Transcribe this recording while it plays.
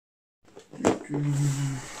How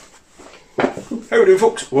are we doing,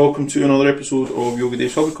 folks? Welcome to another episode of Yoga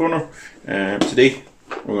Dave's Hobby Corner. Today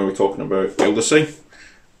we're going to be talking about Elder Sign,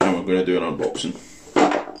 and we're going to do an unboxing,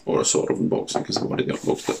 or a sort of unboxing because I've already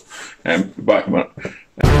unboxed it. Back a minute.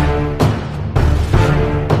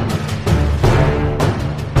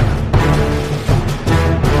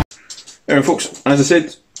 Anyway, folks, as I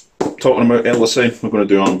said, talking about Elder Sign, we're going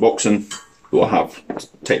to do an unboxing. Though I have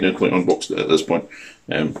technically unboxed it at this point,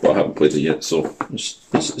 but I haven't played it yet, so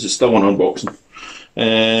it's still an unboxing.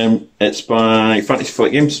 It's by Fantasy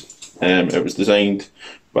Flight Games. It was designed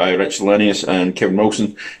by Richard Linnaeus and Kevin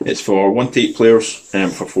Wilson. It's for 1 to 8 players,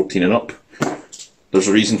 for 14 and up. There's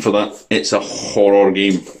a reason for that. It's a horror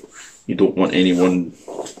game. You don't want anyone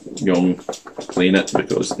young playing it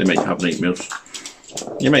because they might have nightmares.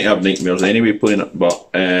 You might have nightmares anyway playing it,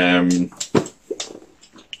 but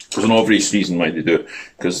there's an obvious reason why they do it,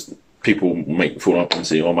 because people might phone up and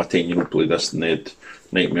say, oh, my 10-year-old played this and they had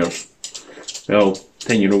nightmares. Well,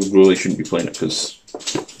 10-year-old really shouldn't be playing it because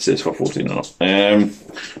it says for 14 and up.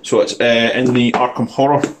 So it's in the Arkham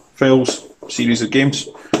Horror Files series of games,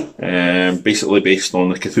 basically based on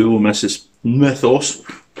the Cthulhu mythos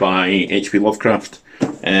by H.P. Lovecraft.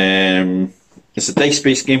 It's a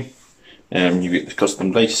dice-based game. You get the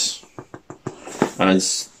custom dice,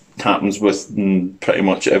 as happens with pretty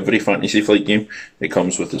much every Fantasy Flight game. It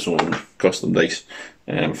comes with its own custom dice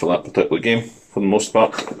for that particular game, for the most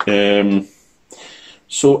part.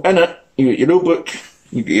 So in it, you get your rule book,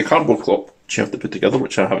 you get your cardboard clock, which you have to put together,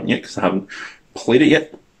 which I haven't yet because I haven't played it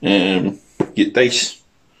yet. You get dice,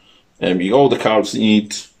 you get all the cards that you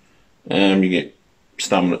need, you get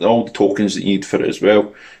stamina, all the tokens that you need for it as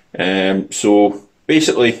well. So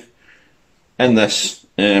basically, in this,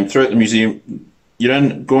 throughout the museum,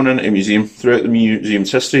 you're going into a museum. Throughout the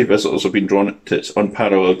museum's history, visitors have been drawn to its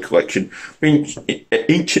unparalleled collection of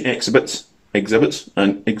ancient exhibits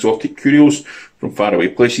and exotic curios from faraway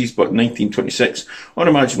places. But in 1926,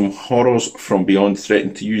 unimaginable horrors from beyond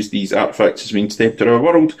threatened to use these artefacts as means to enter our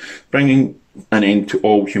world, bringing an end to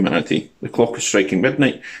all humanity. The clock is striking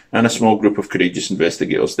midnight, and a small group of courageous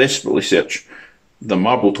investigators desperately search the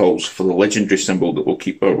marble tiles for the legendary symbol that will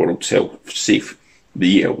keep our world safe,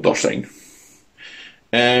 the Elder Sign.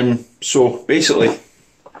 So basically,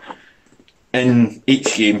 in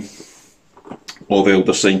each game of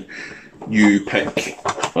Elder Sign, you pick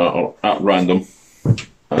at random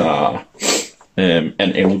an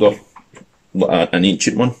Elder, an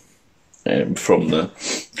ancient one, from the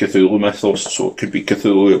Cthulhu mythos. So it could be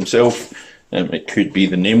Cthulhu himself, it could be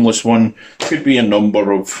the Nameless One, it could be a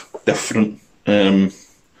number of different.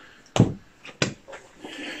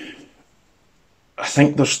 I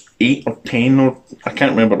think there's 8 or 10, or I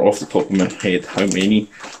can't remember off the top of my head how many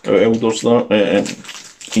elders there,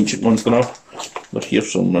 ancient ones there are. They're here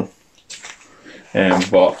somewhere.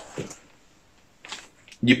 But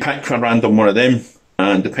you pick a random one of them,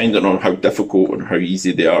 and depending on how difficult and how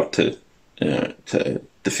easy they are to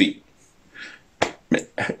defeat,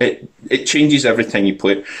 it changes every time you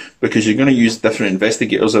play it, because you're going to use different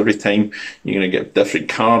investigators every time. You're going to get different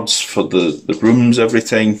cards for the rooms every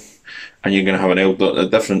time. And you're going to have an elder, a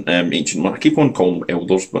different ancient one. I keep on calling them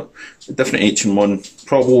elders, but a different ancient one.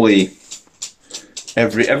 Probably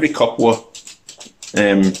every couple of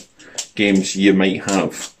games you might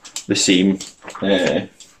have the same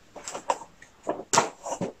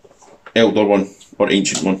elder one or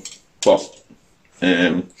ancient one. But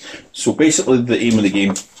so basically, the aim of the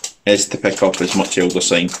game is to pick up as much Elder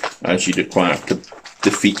Sign as you require to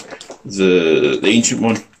defeat the ancient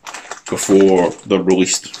one before they're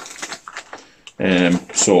released.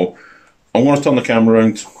 So I'm going to turn the camera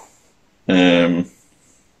around.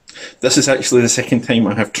 This is actually the second time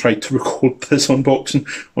I have tried to record this unboxing.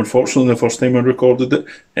 Unfortunately, the first time I recorded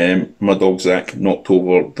it, my dog Zack knocked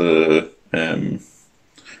over the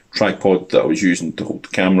tripod that I was using to hold the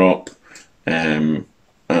camera up, and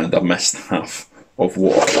I missed half of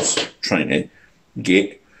what I was trying to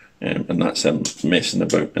get, and that's him messing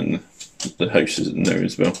about in the house now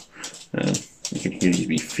as well. You can hear his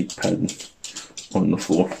wee feet padding on the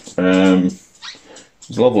floor.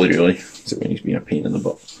 It's lovely, really, except when he's being a pain in the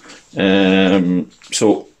butt.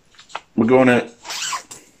 So we're going to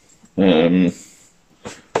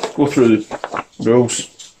go through the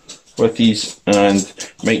rules with these, and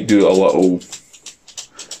might do a little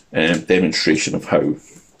demonstration of how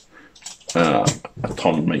a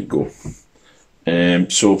turn might go. So I'm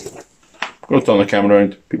going to turn the camera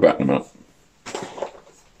around, be back in a minute.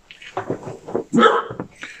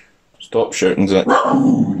 Stop shouting, Zack.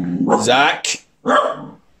 Zack!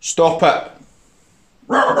 Stop it!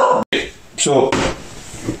 So,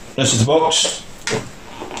 this is the box.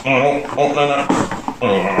 opening it.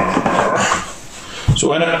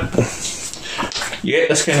 So in it, you get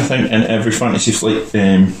this kind of thing in every Fantasy Flight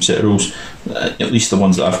set of rules, at least the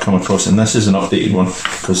ones that I've come across, and this is an updated one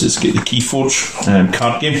because it's got the Keyforge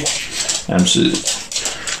card game, so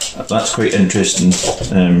that's quite interesting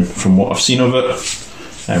from what I've seen of it,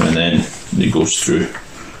 and then it goes through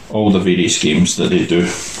all the various games that they do.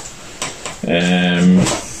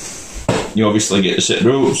 You obviously get the set of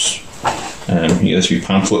rules, you get this wee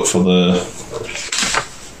pamphlet for the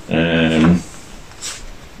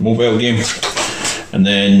mobile game. And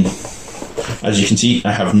then, as you can see,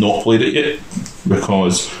 I have not played it yet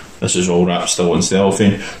because this is all wrapped still in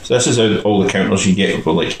cellophane. So this is all the counters you get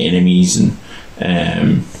for like enemies and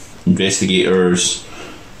investigators,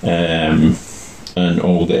 and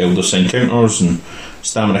all the elder sign counters and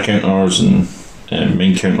stamina counters and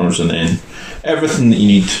main counters, and then everything that you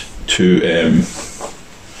need to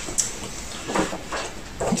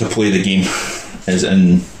play the game is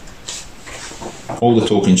in. All the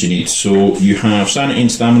tokens you need. So you have sanity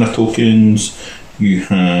and stamina tokens, you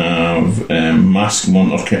have mask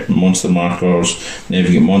monster markers, then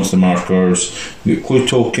you get monster markers, you get clue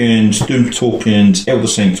tokens, doom tokens, elder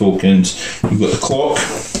sign tokens, you've got the clock,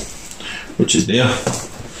 which is there,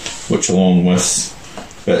 which along with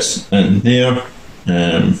bits in there,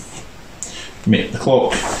 make the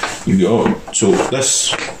clock. You've got, so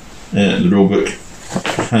this, the rulebook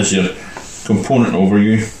has your component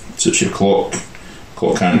overview, so it's your clock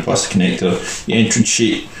hand plus the connector, your entrance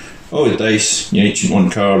sheet, all the dice, your Ancient One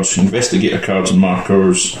cards, investigator cards and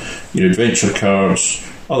markers, your adventure cards,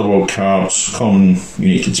 otherworld cards, common,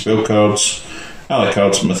 unique and spell cards, ally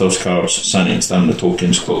cards, mythos cards, sanity and stamina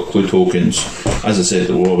tokens, clue tokens, as I said,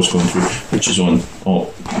 that we're always going through, which is on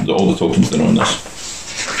all the tokens that are on this.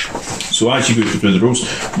 So as you go through the rules,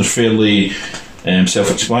 they're fairly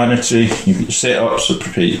self-explanatory. You've got your setup, so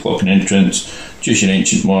prepare your clock and entrance, choose your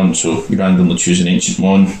Ancient One, so you randomly choose an Ancient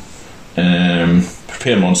One,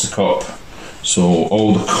 prepare Monster Cup, so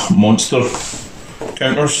all the monster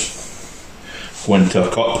counters go into a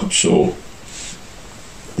cup, so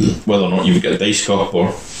whether or not you've got a dice cup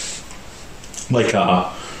or like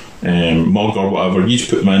a mug or whatever, you just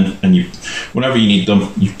put them in, and you, whenever you need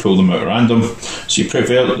them, you pull them out at random. So you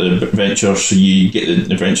prepare the adventure, so you get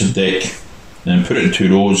the adventure deck, and put it in 2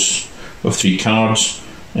 rows of 3 cards,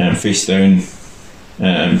 face down,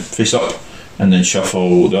 face up, and then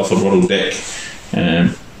shuffle the Otherworld deck.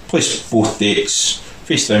 Place both decks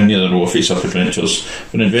face down near the row of face up adventures.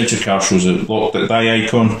 When an adventure card shows a locked die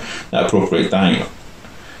icon, that appropriate die,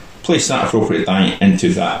 place that appropriate die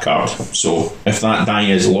into that card. So if that die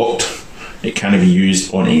is locked, it can't be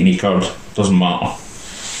used on any card, doesn't matter.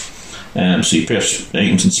 So you pair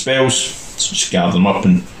items and spells, so just gather them up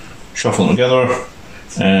and shuffle them together,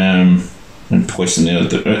 and place them in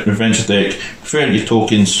the adventure deck. Prepare your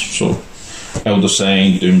tokens, so elder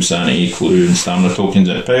sign, doom, sanity, clue and stamina tokens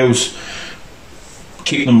in piles.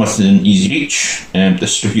 Keep them within easy reach, and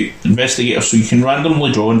distribute investigators, so you can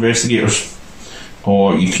randomly draw investigators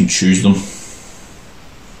or you can choose them.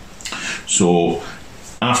 So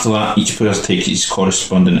after that, each player takes his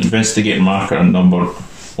corresponding investigator marker and number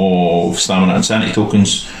of stamina and sanity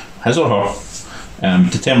tokens, his or her.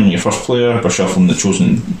 Determine your first player by shuffling the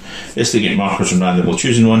chosen investigate markers and randomly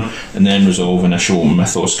choosing one, and then resolve initial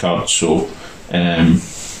mythos cards. So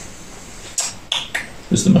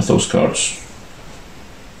there's the mythos cards.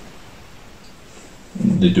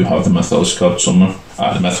 They do have the mythos cards somewhere.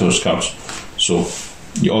 The mythos cards. So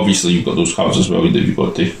you've got those cards as well that you've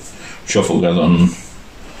got to shuffle together.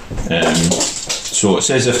 So it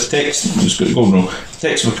says if the text, the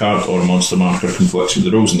text of a card or a monster marker conflicts with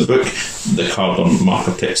the rules in the book, the card or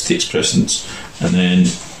marker text takes precedence. And then,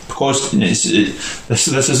 because this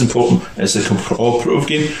is important, it's a cooperative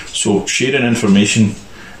game, so sharing information.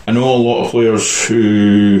 I know a lot of players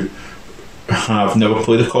who have never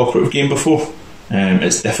played a cooperative game before.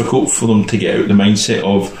 It's difficult for them to get out the mindset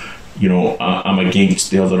of, I'm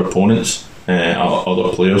against the other opponents, other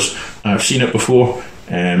players. I've seen it before.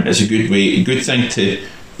 It's a good thing to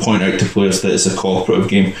point out to players that it's a cooperative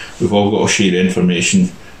game. We've all got to share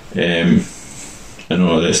information, and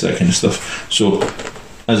all this, that kind of stuff. So,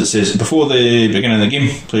 as it says, before the beginning of the game,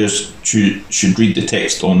 players should read the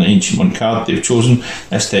text on the Ancient One card they've chosen.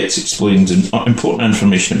 This text explains important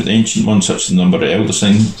information about the Ancient One, such as the number of elder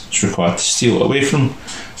signs required to seal it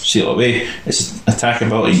away. Its attack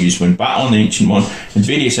ability used when battling the Ancient One, and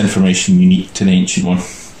various information unique to the Ancient One.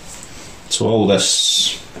 So all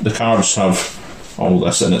this, the cards have all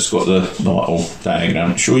this, and it's got the little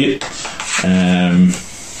diagram to show you.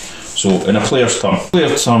 So in a player's turn, you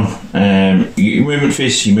get your movement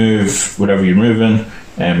phase, you move wherever you're moving.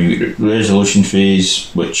 You get the resolution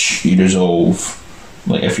phase, which you resolve,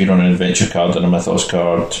 like if you're on an adventure card and a mythos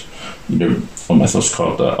card, a mythos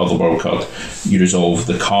card, the otherworld card, you resolve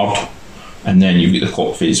the card, and then you get the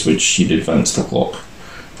clock phase, which you'd advance the clock.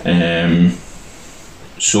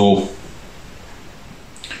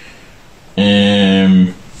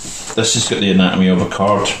 This has got the anatomy of a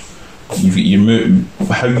card. You've got your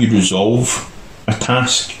how you resolve a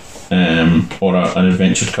task or an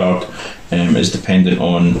adventure card is dependent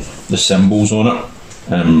on the symbols on it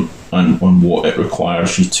and on what it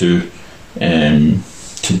requires you to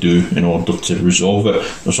do in order to resolve it.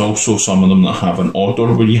 There's also some of them that have an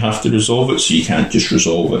order where you have to resolve it, so you can't just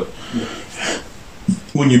resolve it.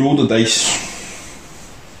 When you roll the dice,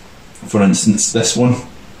 for instance, this one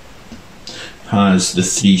has the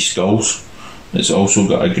 3 skulls. It's also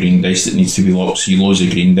got a green dice that needs to be locked, so you lose a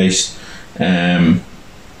green dice.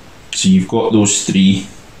 So you've got those 3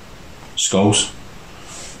 skulls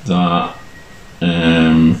that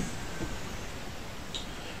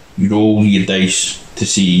you roll your dice to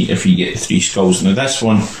see if you get the 3 skulls. Now this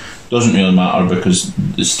one doesn't really matter because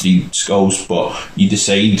there's 3 skulls, but you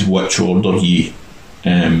decide which order you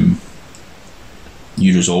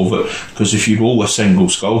resolve it, because if you roll a single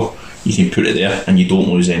skull you can put it there and you don't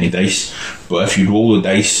lose any dice, but if you roll the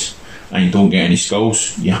dice and you don't get any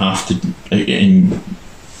skulls, you have to, and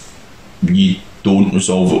you don't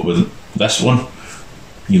resolve it with this one,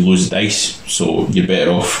 you lose dice, so you're better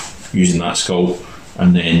off using that skull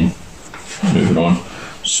and then moving on.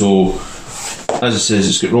 So as it says,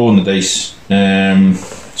 it's got rolling the dice,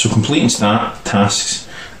 so completing tasks,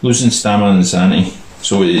 losing stamina and insanity.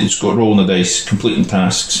 So it's got rolling the dice, completing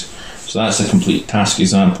tasks. So that's a complete task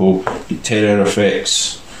example. Get terror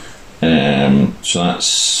effects. So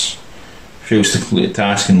that's fails to complete a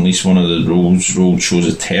task and at least one of the rolls rolled shows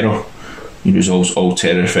a terror. You resolve all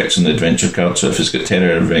terror effects on the adventure card. So if it's got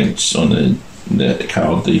terror effects on the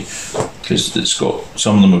card, because it's got,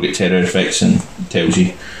 some of them will get terror effects and it tells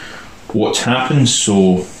you what happens.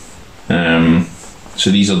 So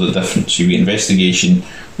these are the difference. You get investigation,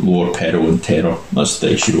 lower peril and terror. That's the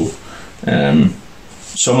dice you roll.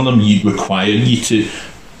 Some of them require you to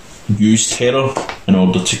use terror in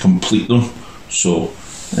order to complete them. So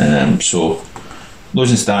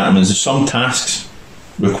losing stamina, there's some tasks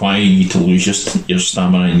require you to lose your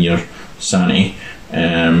stamina and your sanity,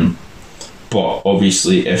 but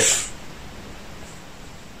obviously if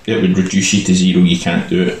it would reduce you to 0, you can't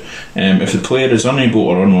do it. If the player is unable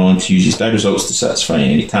or unwilling to use his die results to satisfy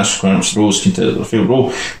any task requirements, rolls considered a failed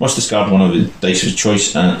roll, must discard one of the dice of his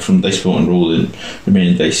choice from the dice pool and roll the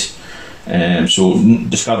remaining dice. So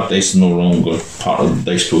discarded dice is no longer part of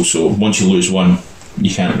the dice pool, so once you lose one, you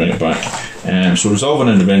can't bring it back. So resolving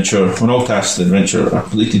an adventure, when all tasks of the adventure are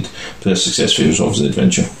completed, player successfully resolves the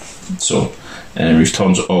adventure. So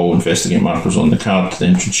returns all investigate markers on the card to the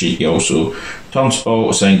entrance sheet. He also returns all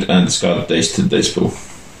assigned and discarded dice to the dice pool.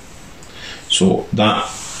 So that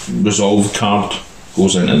resolved card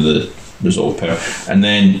goes into the resolve power, and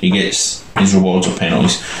then he gets his rewards or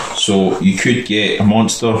penalties. So you could get a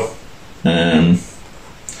monster,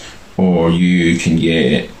 or you can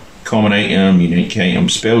get common item, unique item,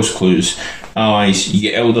 spells, clues, allies. You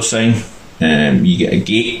get Elder Sign, you get a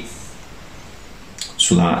gate.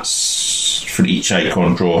 So that's for each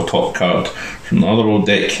icon, draw a top card from the Otherworld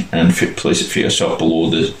deck and place it face up below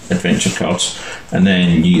the adventure cards, and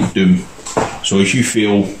then you get Doom. So if you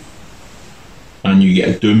fail and you get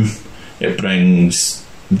a Doom, it brings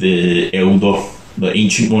the Elder, the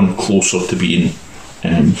ancient one, closer to being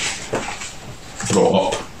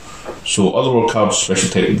brought up. So Otherworld cards, special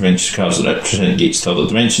type adventure cards that represent gates to other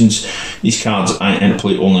dimensions. These cards enter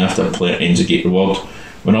play only after a player ends a gate reward.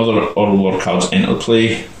 When Otherworld cards enter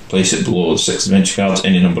play, place it below the 6 adventure cards.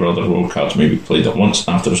 Any number of Otherworld cards may be played at once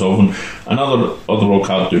after resolving. Another Otherworld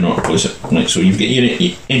card, do not replace it. Right, so you've got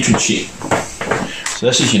your entrance sheet. So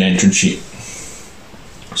this is your entrance sheet.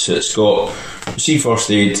 So it's got receive first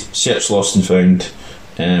aid, search lost and found,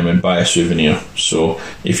 and buy a souvenir. So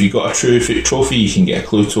if you've got a trophy, you can get a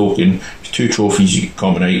clue token. 2 trophies, you get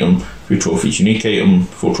common item. 3 trophies, unique item.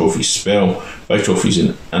 4 trophies, spell. 5 trophies,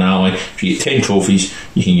 an ally. If you get 10 trophies,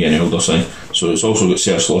 you can get an Elder Sign. So it's also got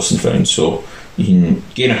search lost and found. So you can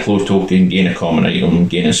gain a clue token, gain a common item,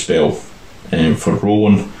 gain a spell for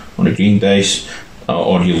rolling on a green dice,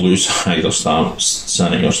 or you lose either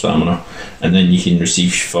sanity or stamina, and then you can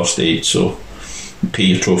receive first aid. So pay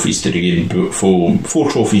your trophies to regain 4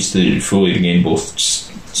 trophies to fully regain both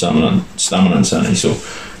stamina and sanity. So,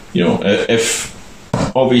 you know, if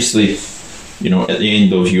obviously, you know, at the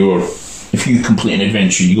end of if you complete an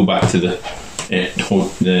adventure, you go back to the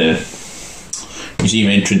museum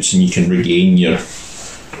entrance and you can regain your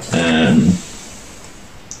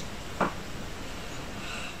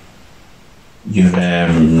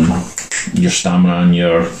your stamina and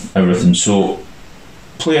your everything. So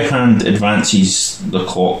player hand advances the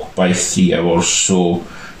clock by 3 hours. So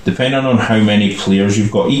depending on how many players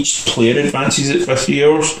you've got, each player advances it by 3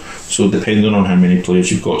 hours. So depending on how many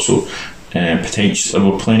players you've got, so potentially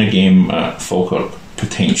we're playing a game at Falkirk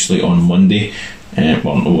potentially on Monday.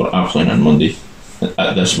 Well, no, we're playing on Monday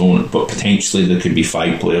at this moment, but potentially there could be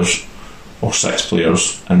 5 players or 6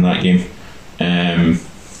 players in that game.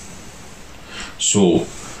 So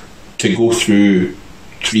to go through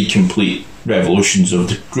 3 complete revolutions of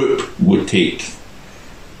the group would take,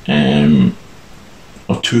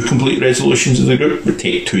 or 2 complete resolutions of the group would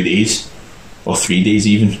take 2 days or 3 days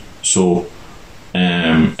even. So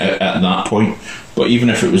at that point, but even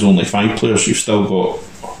if it was only 5 players, you've still got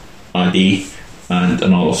a day and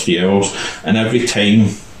another 3 hours, and every time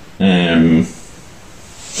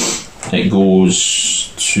it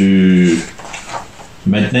goes to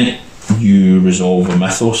midnight, you resolve a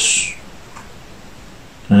mythos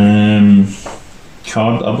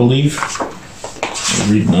card, I believe. I was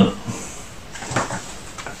reading that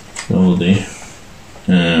the other day.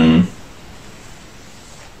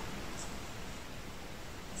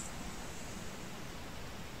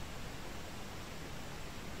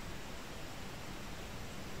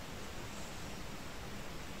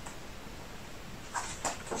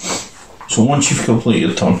 So once you've completed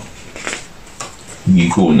your turn, you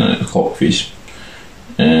go in the clock phase.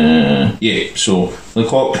 So the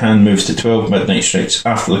clock hand moves to 12 midnight strikes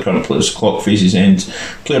after the current player's clock phases ends.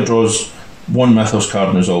 Player draws 1 mythos card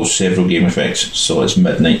and resolves several game effects. So it's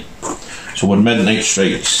midnight. So when midnight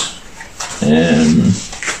strikes,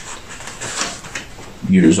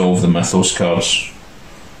 you resolve the mythos cards.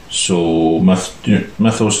 So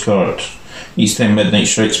mythos card. Each time midnight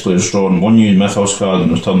strikes, players draw 1 new mythos card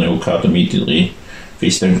and return the old card immediately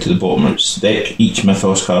face down to the bottom of its deck. Each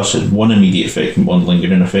mythos card has 1 immediate effect and 1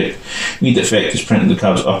 lingering effect. Immediate effect is printing the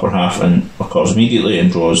card's upper half and occurs immediately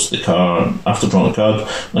and draws the card after drawing the card.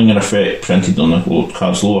 Lingering effect printed on the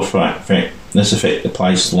card's lower effect. This effect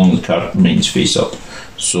applies as long as the card remains face up.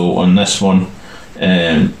 So on this one,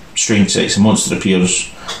 strange sex, a monster appears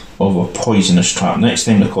of a poisonous trap. Next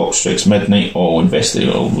time the clock strikes midnight, all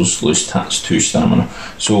investigators lose 2 stamina.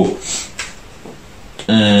 So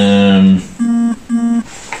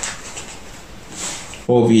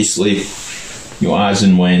obviously, as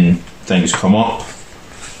and when things come up,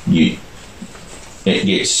 you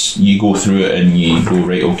go through it and you go,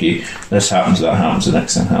 right, okay, this happens, that happens, the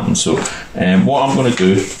next thing happens. So what I'm going to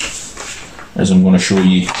do is I'm going to show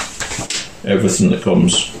you everything that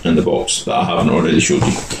comes in the box that I haven't already showed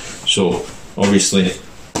you. So obviously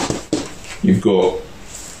you've got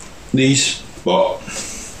these, but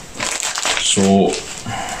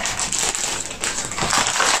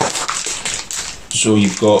so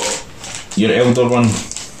you've got your Elder one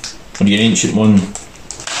or your Ancient one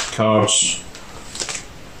cards,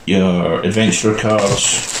 your Adventurer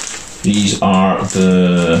cards. These are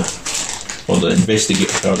the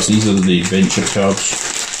Investigator cards. These are the Adventure cards.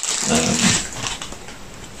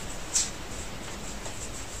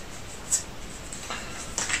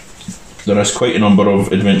 There is quite a number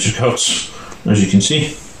of adventure cards, as you can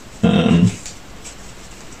see, and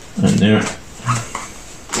there's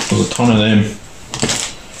a ton of them.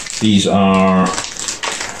 These are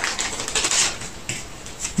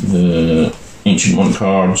the Ancient One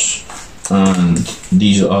cards, and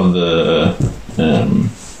these are the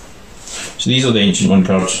so these are the Ancient One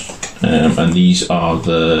cards, and these are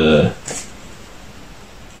the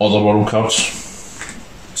Otherworld cards.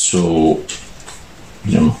 So,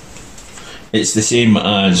 you know, it's the same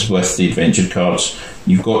as with the adventure cards.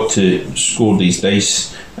 You've got to score these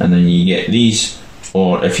dice, and then you get these,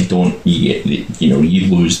 or if you don't, you get, you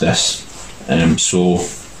lose this. So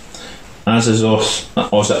Azathoth, I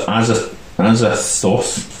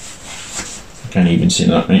can't even say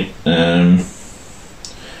that right.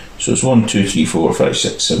 So it's 1, 2, 3, 4, 5,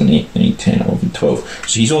 6, 7, 8, 9, 10, 11, 12.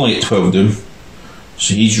 So he's only at 12 doom.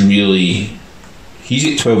 So he's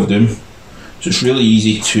at 12 doom. So it's really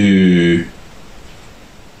easy to.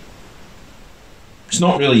 It's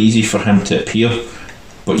not really easy for him to appear,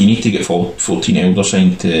 but you need to get 14 Elder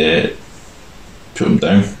Sign to put him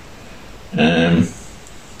down.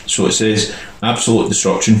 So it says absolute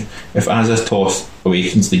destruction. If Azathoth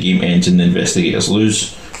awakens, the game ends and the investigators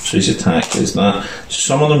lose. So his attack is that. So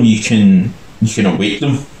some of them you can awake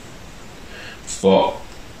them, but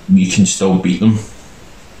you can still beat them.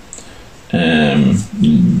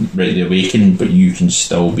 Right, they awaken, but you can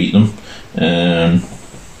still beat them.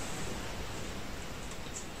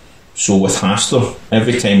 So with Haster,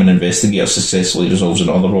 every time an investigator successfully resolves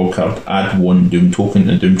another role card, add 1 Doom token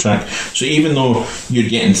to the Doom track. So even though you're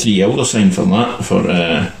getting 3 Elder Sign for that, for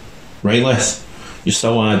Ryleth, you're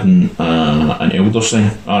still adding an Elder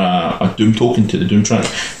Sign, or a Doom token to the Doom track.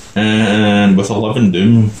 And with 11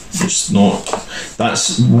 Doom, it's not...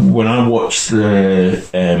 That's... When I watched the...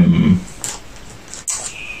 what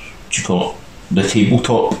do you call it? The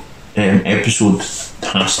tabletop episode,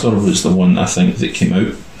 Haster was the one I think that came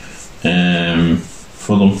out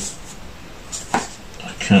for them.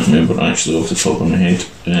 I can't remember actually off the top of my head.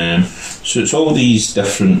 So it's all these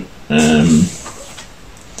different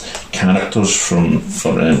characters from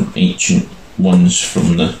ancient ones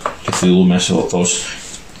from the Cthulhu mythos,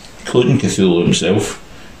 including Cthulhu himself.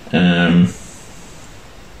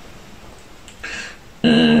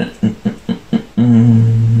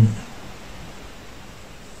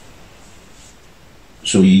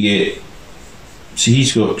 So you get, so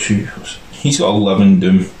he's got 11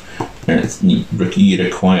 Doom, you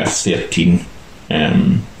require 13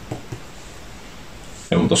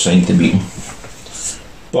 Elder Sign to beat him.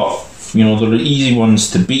 But, you know, they're easy ones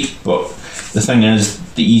to beat, but the thing is,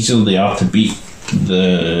 the easier they are to beat,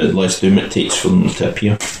 the less Doom it takes for them to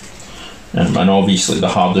appear. And obviously the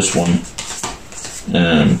hardest one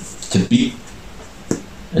to beat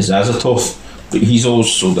is Azathoth, but he's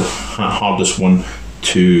also the hardest one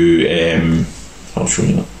to I'll show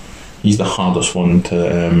you that. He's the hardest one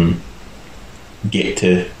to get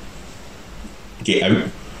out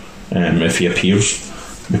if he appears,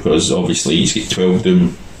 because obviously he's got 12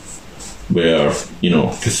 Doom, where, you know,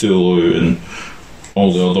 Cthulhu and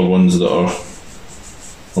all the other ones that are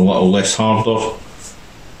a little less harder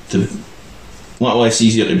to, a little less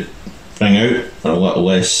easier to bring out, or a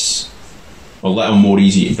little more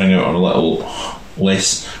easy to bring out, or a little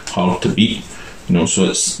less hard to beat. You know, so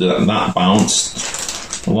it's that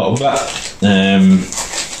balanced a little bit.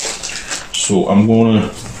 So I'm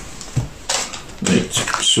gonna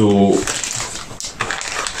shoot.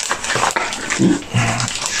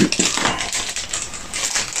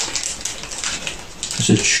 I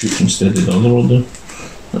said shoot instead of the other order.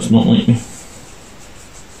 That's not like me.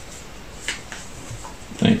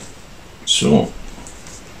 Right. So.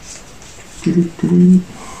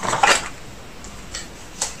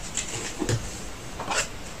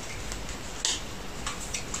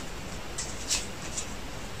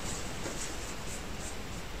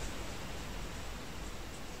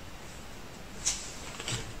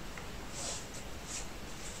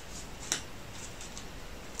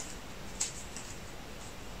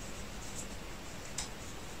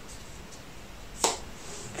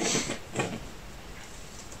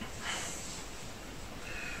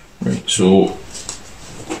 So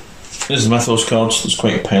this is Mythos cards. There's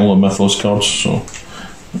quite a pile of Mythos cards, so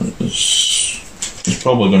it's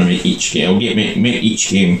probably going to make each game. I'll make each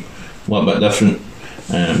game a little bit different.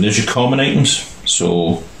 There's your common items.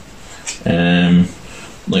 So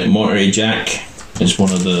like Monterey Jack is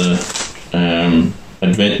one of the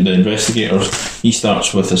investigators. He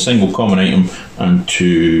starts with a single common item and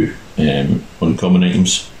 2 uncommon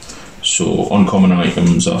items. So uncommon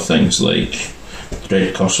items are things like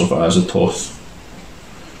Dread Curse of Azathoth.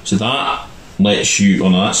 So that lets you,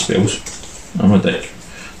 that spells. I'm a dick.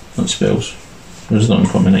 That spells. Where's the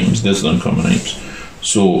uncommon items? There's the uncommon items.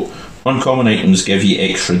 So uncommon items give you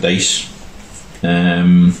extra dice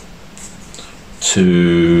to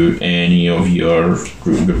any of your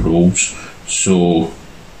group rolls. So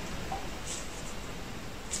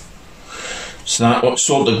that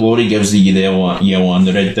Sword of Glory gives the yellow and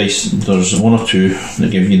the red dice. There's 1 or 2 that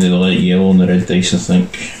give you the yellow and the red dice, I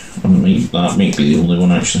think. That might be the only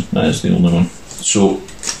one, actually. That is the only one. So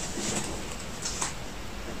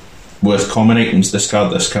with common items,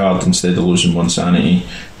 discard this card instead of losing 1 sanity.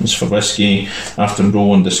 It's for whiskey. After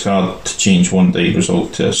rolling, discard to change 1 die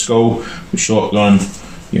result to a skull. With shotgun,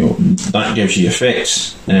 you know, that gives you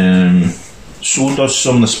effects. So does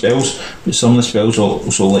some of the spells, but some of the spells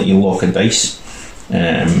also let you lock a dice.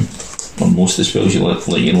 On most of the spells you let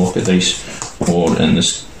you lock a dice, or in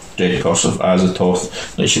this Dread Curse of Azathoth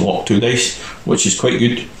lets you lock 2 dice, which is quite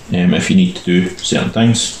good if you need to do certain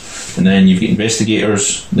things. And then you've got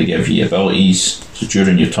investigators. They give you abilities, so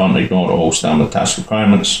during your turn ignore all standard task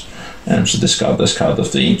requirements. So discard this card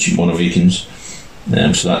if the Ancient One awakens.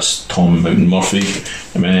 So that's Tom Mountain Murphy.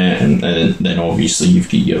 And then obviously you've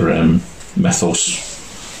got your Mythos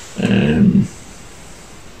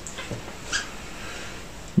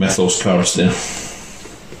cards there.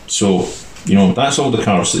 So, you know, that's all the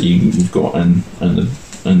cards that you've got in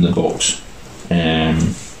the box. I'll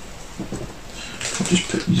just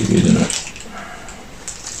put these away there now.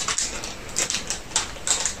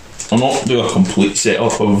 I'll not do a complete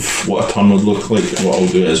setup of what a turn would look like. What I'll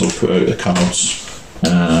do is I'll put out the cards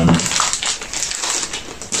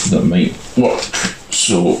that might work.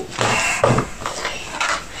 So,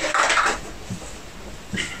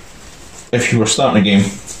 if you were starting a game,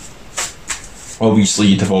 obviously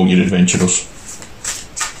you'd have all your adventurers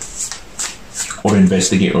or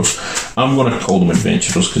investigators. I'm going to call them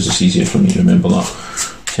adventurers because it's easier for me to remember that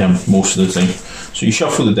term most of the time. So you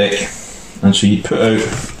shuffle the deck, and so you put out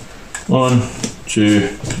 1, 2,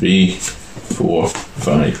 3, 4,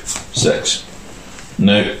 5, 6.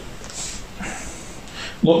 Now,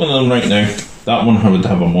 looking at them right now, that one would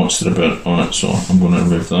have a monster about on it, so I'm going to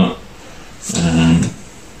remove that.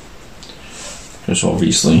 Because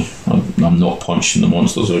obviously I'm not punching the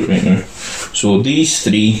monsters out right now. So these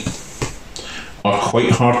 3 are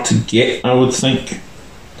quite hard to get, I would think,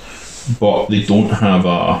 but they don't have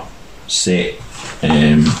a set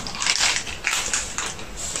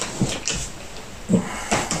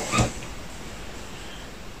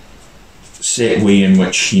set way in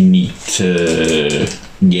which you need to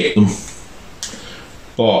get them.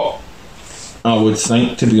 But I would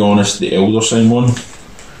think, to be honest, the Elder Sign one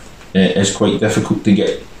is quite difficult to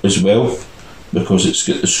get as well because it's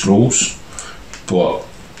got the scrolls. But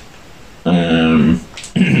I'm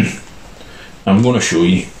going to show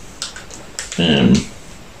you.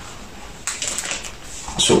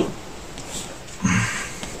 So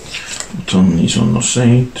I'll turn these on their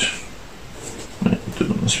side. Right, we'll do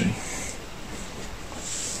them this way.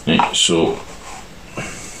 Right, so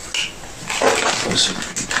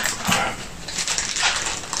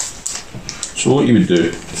what you would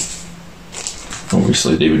do,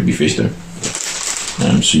 obviously they would be face down.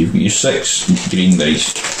 So you've got your 6 green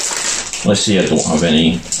dice. Let's say I don't have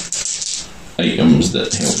any items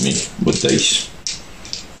that help me with dice.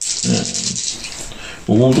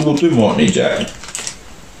 We'll do Morton Jack.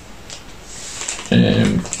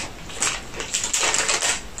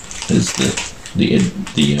 Is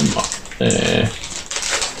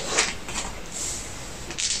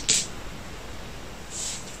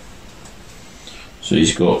so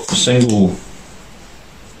he's got a single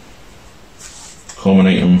common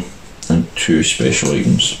item and 2 special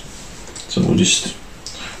items. So we'll just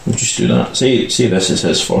do that. Say this is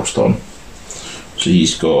his first turn. So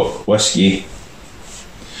he's got whiskey,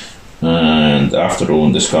 and after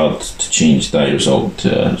rolling discard to change die result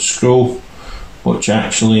to a scroll, which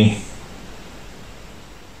actually,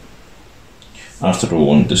 after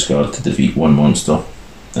rolling discard to defeat 1 monster.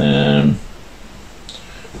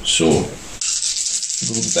 So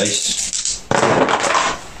roll the dice,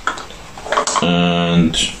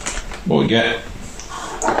 and what we get.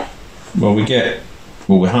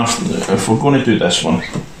 Well, we have to, if we're going to do this one,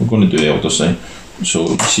 we're going to do Elder Sign. So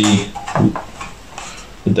you see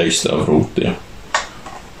the dice that I've rolled there.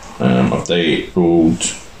 I've rolled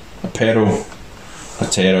a peril, a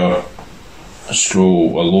terror, a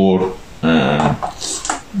scroll, a lore, and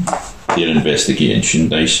their investigation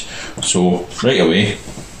dice. So right away,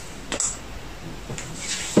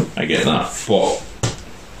 I get that, but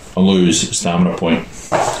I lose a stamina point,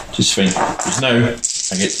 which is fine. Because now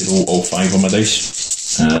I get to roll all 5 of my dice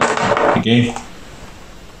again,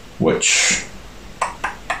 which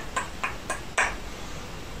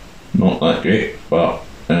not that great, but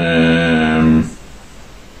I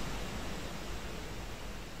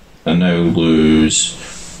now lose.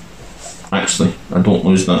 Actually, I don't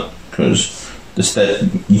lose that because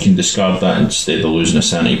you can discard that instead of losing a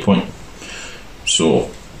sanity point.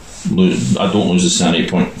 So I don't lose a sanity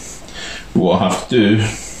point. What I have to do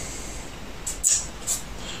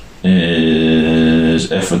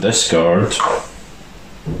is, if I discard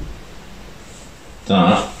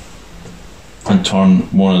that and turn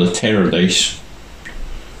one of the terror dice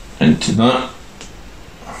into that,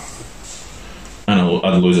 and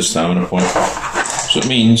I'd lose a stamina point. So it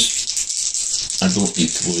means I don't need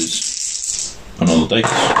to lose another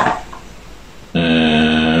dice.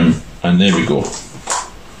 And there we go.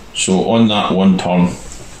 So on that one turn,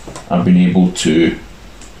 I've been able to,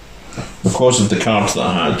 because of the cards that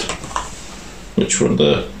I had, which were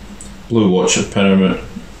the Blue Watcher Pyramid,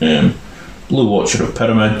 Blue Watcher of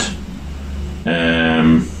Pyramid,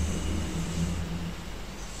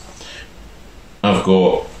 I've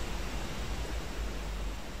got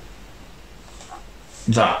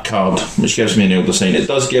that card, which gives me an Elder Sign. It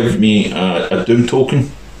does give me a Doom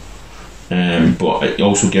token, but it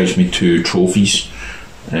also gives me 2 trophies,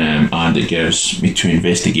 and it gives me 2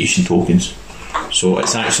 investigation tokens. So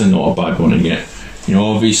it's actually not a bad one to get. You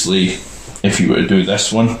know, obviously, if you were to do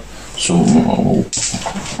this one, so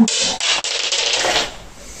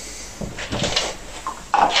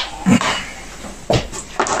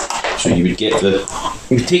you would get you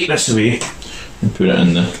would take this away and put it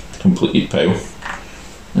in the completed pile,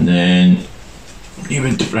 and then you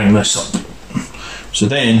would bring this up. So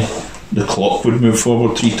then the clock would move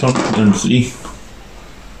forward 3 turns and 3.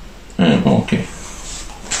 Okay.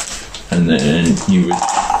 And then you would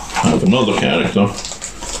have another character,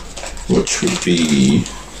 which would be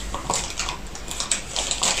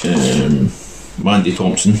Mandy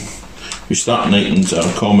Thompson, whose starting items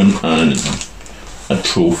are common and a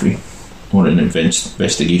trophy or an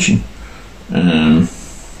investigation.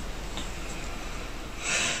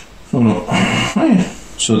 Oh no.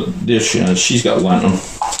 So there she is. She's got a lantern.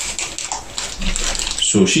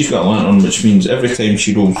 So she's got a lantern, which means every time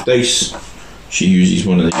she rolls dice, she uses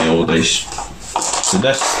one of the yellow dice. So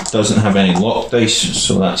this doesn't have any locked dice,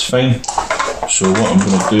 so that's fine. So what I'm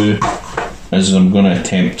going to do is I'm going to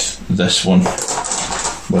attempt this one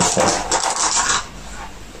with her.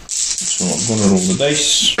 So I'm going to roll the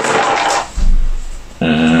dice.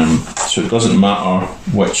 So it doesn't matter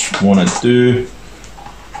which one I do,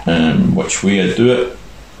 which way I do it.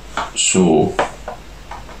 So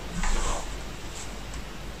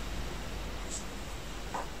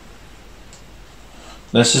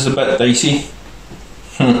this is a bit dicey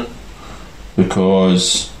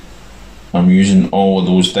because I'm using all of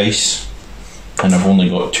those dice and I've only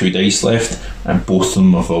got 2 dice left, and both of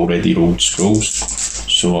them have already rolled scrolls.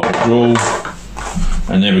 So I'll roll,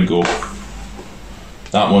 and there we go.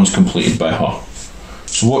 That one's completed by her.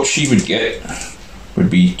 So what she would get would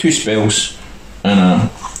be 2 spells and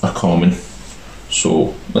a common.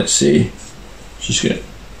 So let's say she's got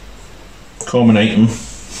a common item,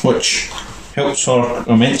 which helps her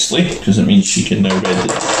immensely because it means she can now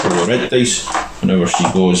roll a red dice whenever she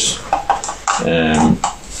goes.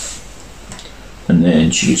 And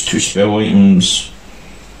then she gets 2 spell items,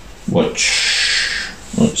 which,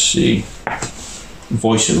 let's see,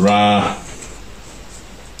 Voice of Ra,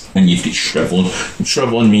 and you've got Shriveling. And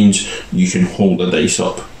Shriveling means you can hold a dice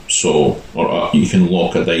up, so, or you can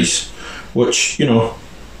lock a dice, which, you know,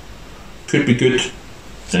 could be good.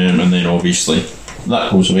 And then obviously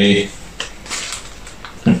that goes away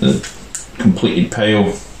into the completed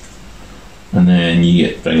pile, and then you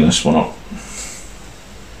get bring this one up.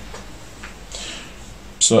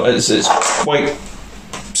 So it's quite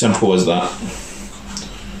simple as that.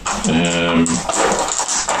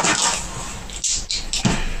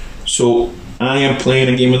 So I am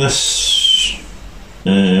playing a game of this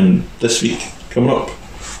week coming up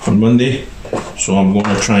on Monday. So I'm going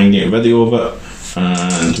to try and get a video of it,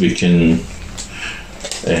 and we can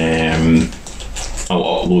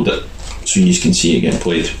I'll upload it so you can see it getting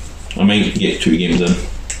played. I might get 2 games in,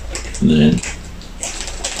 and then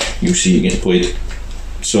you'll see it getting played.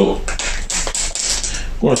 So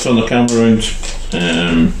I'm going to turn the camera around,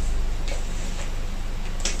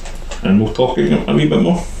 and we'll talk a wee bit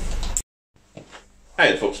more.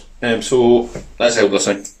 Hi folks, so that's how this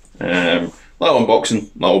thing. Little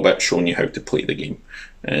unboxing, little bit showing you how to play the game.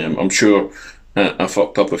 I'm sure I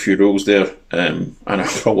fucked up a few rules there, and I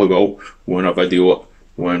probably will when I video it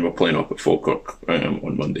when we're playing up at Falkirk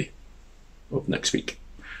on Monday of next week.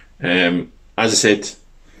 As I said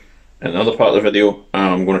in the other part of the video,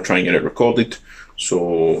 I'm going to try and get it recorded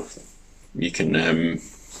so you can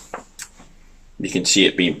see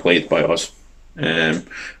it being played by us.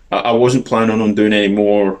 I wasn't planning on doing any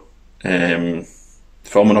more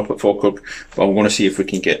filming up at Falkirk, but I'm going to see if we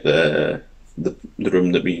can get the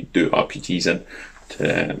room that we do RPGs in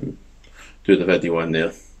to do the video in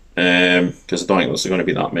there, because I don't think there's going to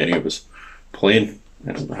be that many of us playing.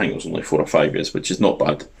 I think there's only 4 or 5 years, which is not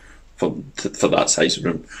bad for that size of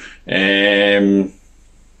room.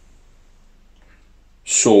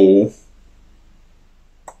 So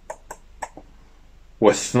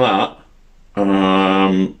with that,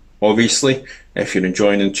 obviously if you're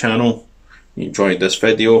enjoying the channel, you enjoyed this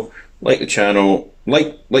video, like the channel,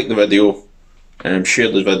 like the video, share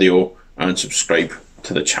the video and subscribe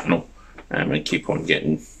to the channel, and keep on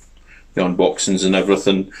getting the unboxings and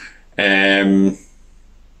everything.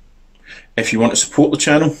 If you want to support the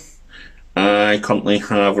channel, I currently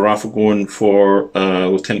have a raffle going for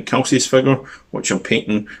Lieutenant Kelsey's figure, which I'm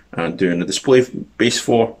painting and doing a display base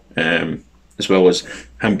for, as well as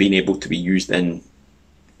him being able to be used in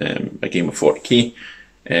a game of 40k.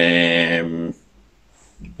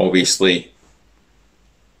 Obviously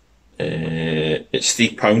it's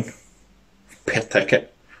 £3 per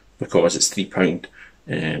ticket, because it's £3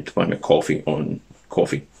 to buy me a coffee on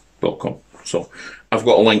coffee.com. So I've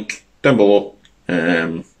got a link down below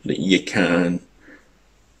that you can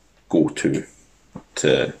go to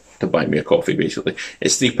buy me a coffee. Basically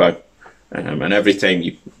it's £3, and every time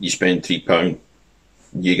you spend £3,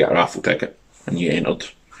 you get a raffle ticket and you entered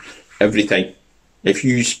every time. If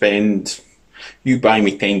you buy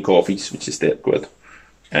me 10 coffees, which is £30,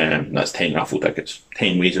 that's 10 raffle tickets,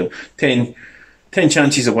 10 ways of 10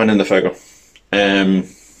 chances of winning the figure.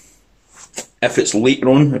 If it's later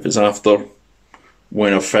on, if it's after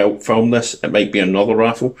when I've filmed this, it might be another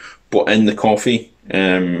raffle. But in the coffee,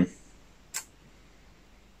 on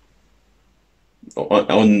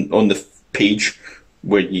the page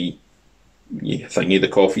where you thingy the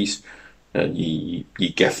coffees, you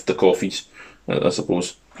gift the coffees, I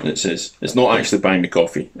suppose. And it says, it's not actually buying me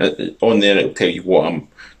coffee. On there it'll tell you what I'm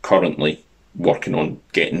currently working on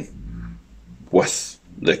getting with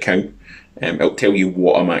the account. It'll tell you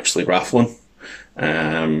what I'm actually raffling.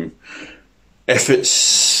 If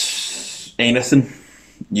it's anything,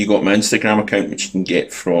 you got my Instagram account, which you can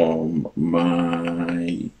get from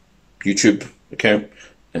my YouTube account.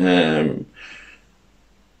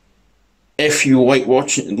 If you like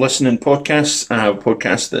listening podcasts, I have a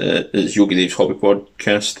podcast that is Yogi Dave's Hobby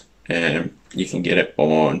Podcast. You can get it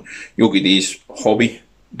on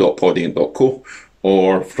yogidave'shobby.podium.co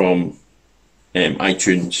or from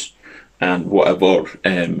iTunes and whatever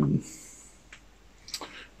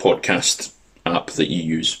podcast app that you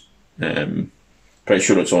use. Pretty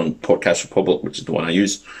sure it's on Podcast Republic, which is the one I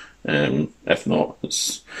use. If not,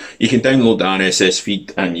 you can download the RSS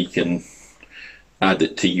feed and you can add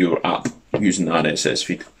it to your app using the RSS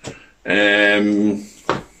feed. I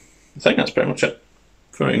think that's pretty much it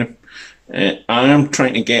for right now. I am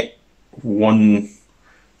trying to get one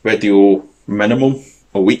video minimum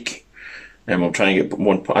a week. I'm trying to get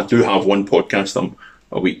one. I do have one podcast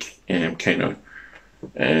a week, kind of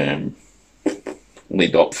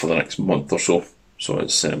laid up for the next month or so. So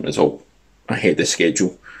it's all ahead of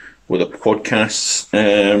schedule with the podcasts.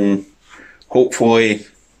 Hopefully,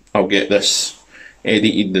 I'll get this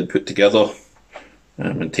edited and put together,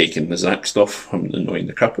 and taking the Zack stuff. I'm annoying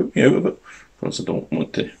the crap out of it because I don't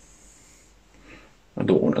want to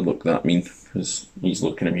look that mean, because he's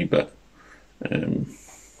looking at me a bit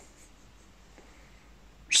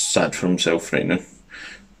sad for himself right now.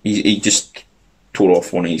 He just tore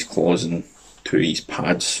off one of his claws and two of his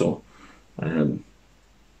pads, so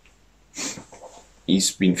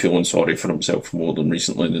he's been feeling sorry for himself more than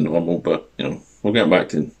recently than normal. But we'll get him back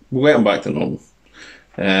to normal.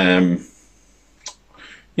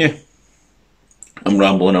 Yeah, I'm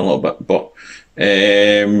rambling a little bit, but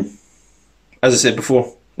as I said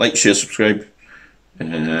before, like, share, subscribe,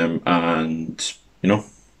 and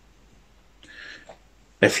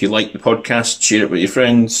if you like the podcast, share it with your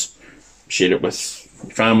friends, share it with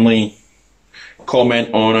your family,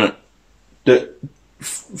 comment on it.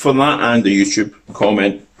 For that and the YouTube,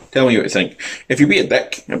 comment, tell me what you think. If you be a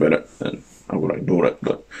dick about it, then I will ignore it.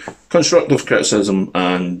 But constructive criticism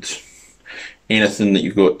and anything that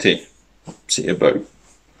you've got to say about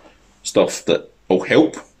stuff that will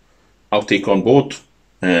help, I'll take on board.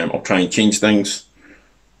 I'll try and change things.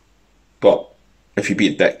 But if you be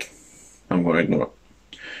a dick, I'm going to ignore it.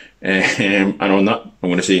 And on that, I'm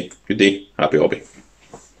going to say good day, happy hobby.